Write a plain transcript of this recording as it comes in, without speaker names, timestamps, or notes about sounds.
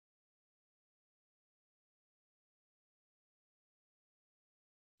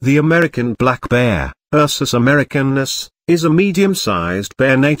The American black bear, Ursus americanus, is a medium-sized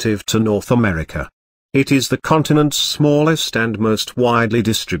bear native to North America. It is the continent's smallest and most widely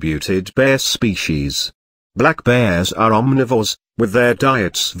distributed bear species. Black bears are omnivores, with their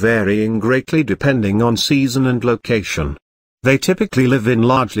diets varying greatly depending on season and location. They typically live in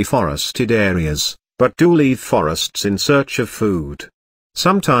largely forested areas, but do leave forests in search of food.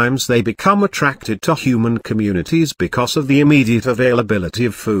 Sometimes they become attracted to human communities because of the immediate availability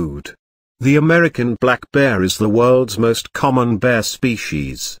of food. The American black bear is the world's most common bear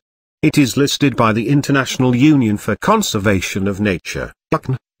species. It is listed by the International Union for Conservation of Nature,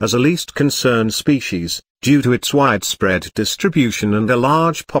 IUCN, as a least concern species, due to its widespread distribution and a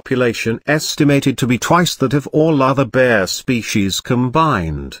large population estimated to be twice that of all other bear species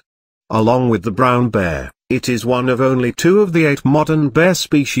combined. Along with the brown bear, it is one of only 2 of the 8 modern bear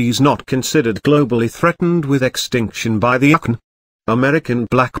species not considered globally threatened with extinction by the IUCN. American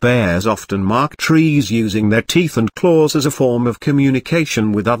black bears often mark trees using their teeth and claws as a form of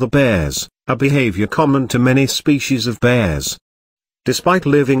communication with other bears, a behavior common to many species of bears. Despite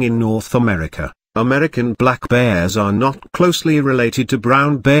living in North America, American black bears are not closely related to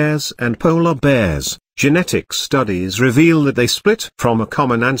brown bears and polar bears. Genetic studies reveal that they split from a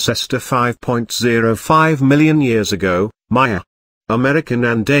common ancestor 5.05 million years ago, Maya. American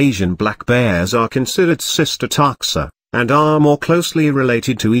and Asian black bears are considered sister taxa, and are more closely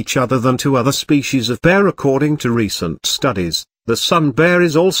related to each other than to other species of bear according to recent studies. The sun bear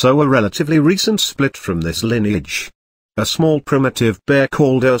is also a relatively recent split from this lineage. A small primitive bear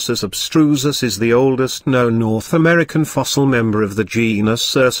called Ursus abstrusus is the oldest known North American fossil member of the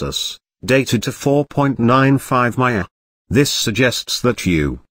genus Ursus, dated to 4.95 Maya. This suggests that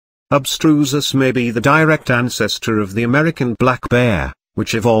U. abstrusus may be the direct ancestor of the American black bear,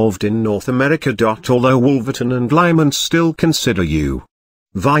 which evolved in North America. Although Wolverton and Lyman still consider U.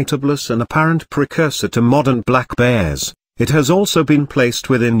 vitablus an apparent precursor to modern black bears, it has also been placed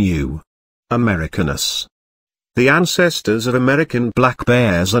within U. americanus. The ancestors of American black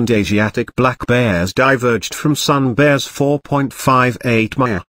bears and Asiatic black bears diverged from sun bears 4.58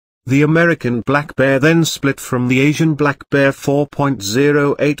 Maya. The American black bear then split from the Asian black bear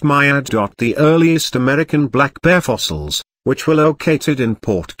 4.08 Maya. The earliest American black bear fossils, which were located in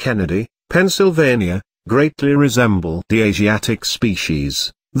Port Kennedy, Pennsylvania, greatly resemble the Asiatic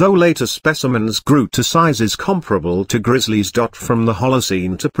species, though later specimens grew to sizes comparable to grizzlies. From the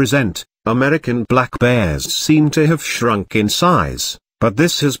Holocene to present, American black bears seem to have shrunk in size, but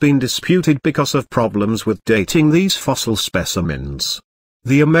this has been disputed because of problems with dating these fossil specimens.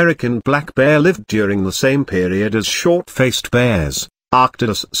 The American black bear lived during the same period as short-faced bears,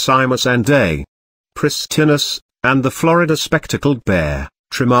 Arctodus simus and A. pristinus, and the Florida spectacled bear,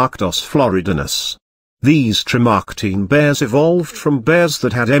 Trimarctos floridanus. These trimarctine bears evolved from bears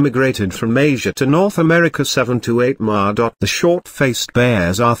that had emigrated from Asia to North America 7 to 8 Ma. The short-faced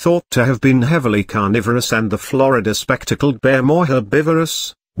bears are thought to have been heavily carnivorous and the Florida spectacled bear more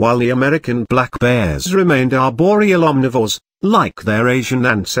herbivorous, while the American black bears remained arboreal omnivores, like their Asian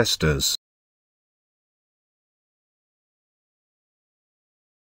ancestors.